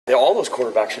All those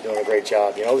quarterbacks are doing a great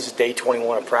job. This is day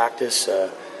 21 of practice. I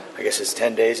guess it's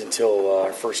 10 days until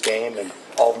our first game, and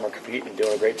all of them are competing and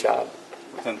doing a great job.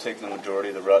 With him taking the majority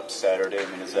of the reps Saturday,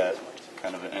 is that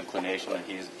kind of an inclination that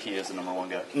he is the number one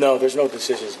guy? No, there's no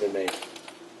decisions been made.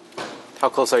 How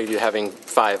close are you to having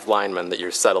 5 linemen that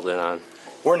you're settled in on?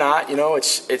 We're not.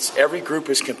 It's every group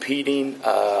is competing,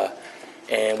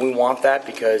 and we want that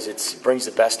because it brings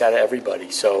the best out of everybody.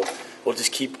 So we'll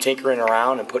just keep tinkering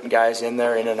around and putting guys in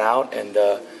there, in and out, and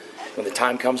when the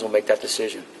time comes, we'll make that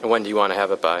decision. And when do you want to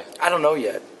have it by? I don't know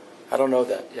yet. I don't know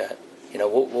that yet.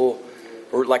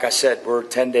 We're like I said, we're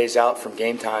 10 days out from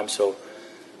game time, so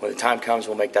when the time comes,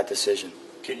 we'll make that decision.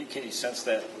 Can you sense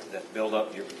that build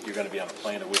up? You're going to be on a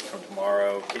plane a week from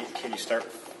tomorrow. Can you start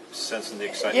sensing the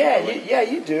excitement? Yeah,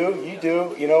 you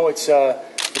do.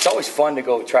 It's always fun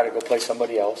to try to play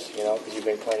somebody else, because you've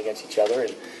been playing against each other,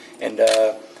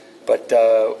 but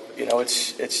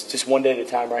it's just one day at a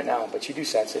time right now. But you do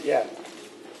sense it, yeah.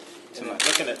 So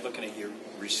looking at your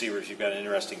receivers, you've got an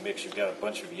interesting mix. You've got a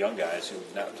bunch of young guys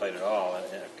who've not played at all,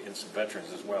 and some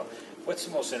veterans as well. What's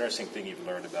the most interesting thing you've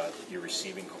learned about your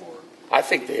receiving core? I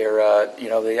think they're,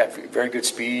 they have very good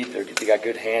speed. They got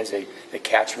good hands. They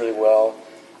catch really well.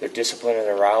 They're disciplined in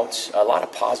their routes. A lot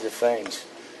of positive things.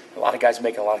 A lot of guys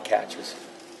making a lot of catches,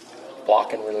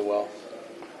 blocking really well.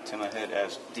 Tim, I had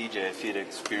asked DJ if he'd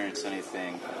experienced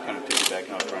anything, kind of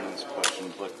piggybacking off Brennan's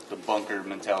question, but the bunker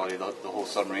mentality, the whole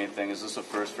submarine thing, is this a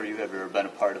first for you? Have you ever been a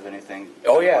part of anything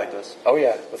like this? Oh,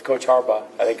 yeah, with Coach Harbaugh.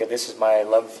 I think this is my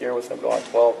 11th year with him, going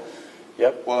 12.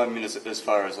 Yep. Well, as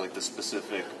far as like the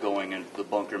specific going into the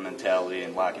bunker mentality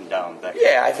and locking down that.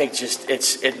 Yeah, I think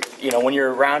when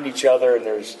you're around each other and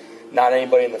there's not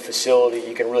anybody in the facility,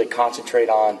 you can really concentrate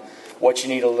on what you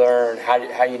need to learn,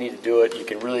 how you need to do it. You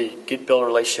can really build a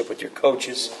relationship with your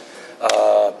coaches,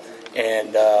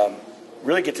 and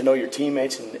really get to know your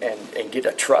teammates and get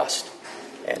a trust.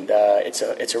 And it's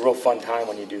a real fun time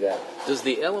when you do that. Does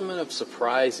the element of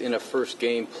surprise in a first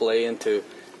game play into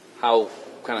how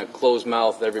kind of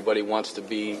closed-mouthed everybody wants to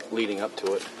be leading up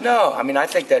to it? No, I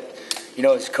think that,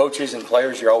 as coaches and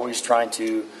players, you're always trying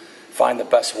to find the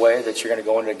best way that you're going to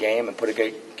go into a game and put a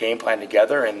good game plan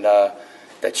together, and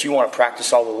that you want to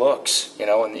practice all the looks,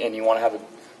 and you want to have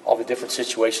all the different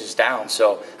situations down.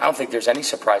 So I don't think there's any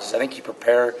surprises. I think you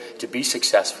prepare to be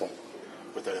successful.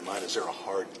 With that in mind, is there a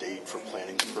hard date for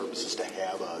planning purposes to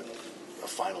have a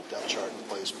final depth chart in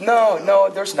place? No,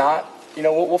 there's not.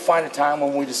 We'll find a time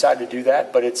when we decide to do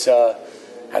that, but it's I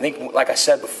think, like I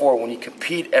said before, when you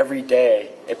compete every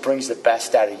day, it brings the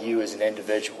best out of you as an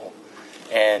individual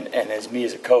and as me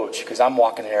as a coach, because I'm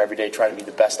walking in there every day trying to be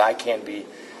the best I can be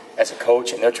as a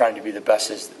coach, and they're trying to be the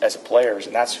best as players,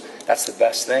 and that's the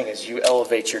best thing, is you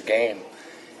elevate your game,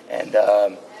 and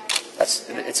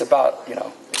it's about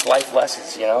it's life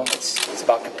lessons, it's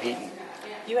about competing.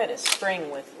 You had a spring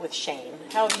with Shane.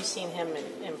 How have you seen him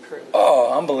improve?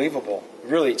 Oh, unbelievable!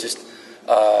 Really, just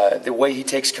the way he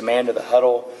takes command of the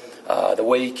huddle, the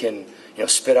way he can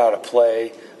spit out a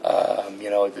play,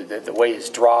 the way his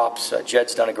drops.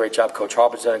 Jed's done a great job. Coach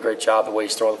Harbaugh's done a great job. The way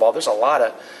he's throwing the ball. There's a lot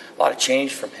of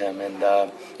change from him,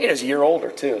 and he's a year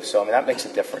older too. So that makes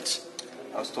a difference.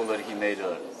 I was told that he made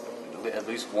at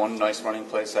least one nice running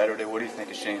play Saturday. What do you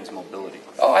think of Shane's mobility?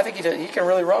 Oh, I think he can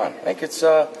really run. I think it's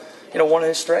one of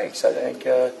his strengths. I think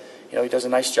he does a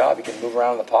nice job. He can move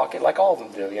around in the pocket like all of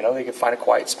them do. They can find a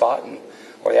quiet spot,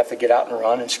 or they have to get out and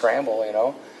run and scramble.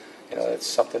 It's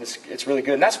something. It's really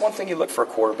good, and that's one thing you look for a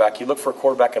quarterback. You look for a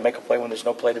quarterback to make a play when there's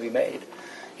no play to be made.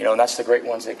 And that's the great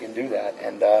ones that can do that.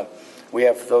 And we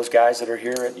have those guys that are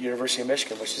here at University of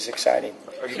Michigan, which is exciting.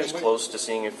 Are you guys close to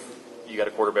seeing if you got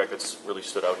a quarterback that's really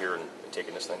stood out here and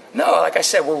taken this thing? No, like I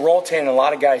said, we're rotating a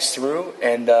lot of guys through,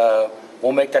 and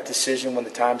we'll make that decision when the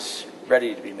time's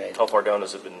ready to be made. How far down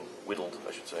has it been whittled,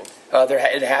 I should say?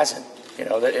 It hasn't.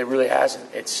 It really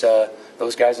hasn't. It's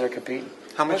those guys that are competing.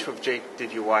 How much of Jake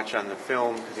did you watch on the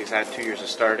film, because he's had 2 years of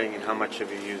starting, and how much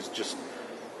have you used just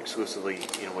exclusively,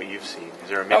 what you've seen? Is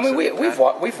there a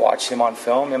mix? We've watched him on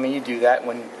film. You do that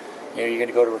when you're going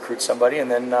to go to recruit somebody,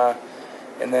 and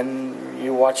then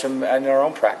you watch him in our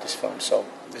own practice film. So,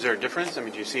 is there a difference? Do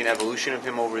you see an evolution of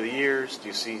him over the years? Do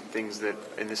you see things that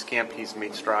in this camp he's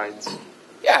made strides?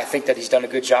 Yeah, I think that he's done a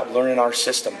good job learning our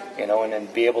system, and then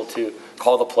be able to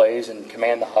call the plays and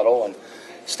command the huddle and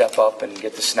step up and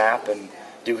get the snap and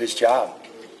do his job.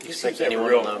 Do you expect anyone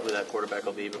will know who that quarterback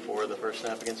will be before the first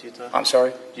snap against Utah? I'm sorry?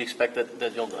 Do you expect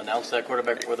that you'll announce that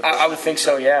quarterback before the first snap? I would think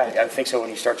so, yeah. I would think so when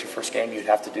you start your first game, you'd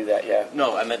have to do that, yeah.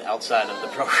 No, I meant outside of the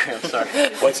program, sorry.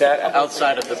 What's that?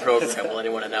 Outside of the program, will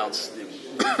anyone announce?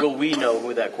 Will we know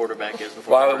who that quarterback is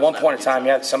before? Well, at one point in time,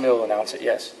 yeah, somebody will announce it,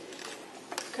 yes.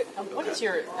 What is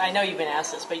your, I know you've been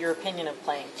asked this, but your opinion of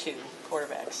playing two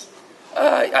quarterbacks?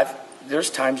 There's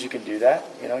times you can do that.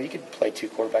 You could play two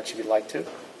quarterbacks if you'd like to.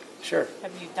 Sure.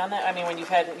 Have you done that? I mean, when you've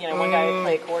had, one guy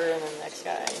play a quarter and then the next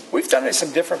guy. We've done it in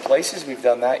some different places. We've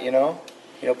done that,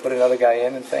 put another guy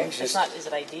in and things. Is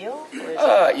it ideal?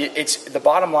 Or is the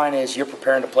bottom line is you're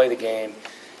preparing to play the game.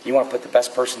 You want to put the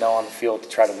best personnel on the field to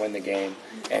try to win the game.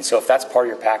 And so if that's part of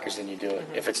your package, then you do it.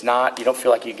 If it's not, you don't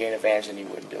feel like you gain advantage, then you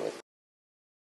wouldn't do it.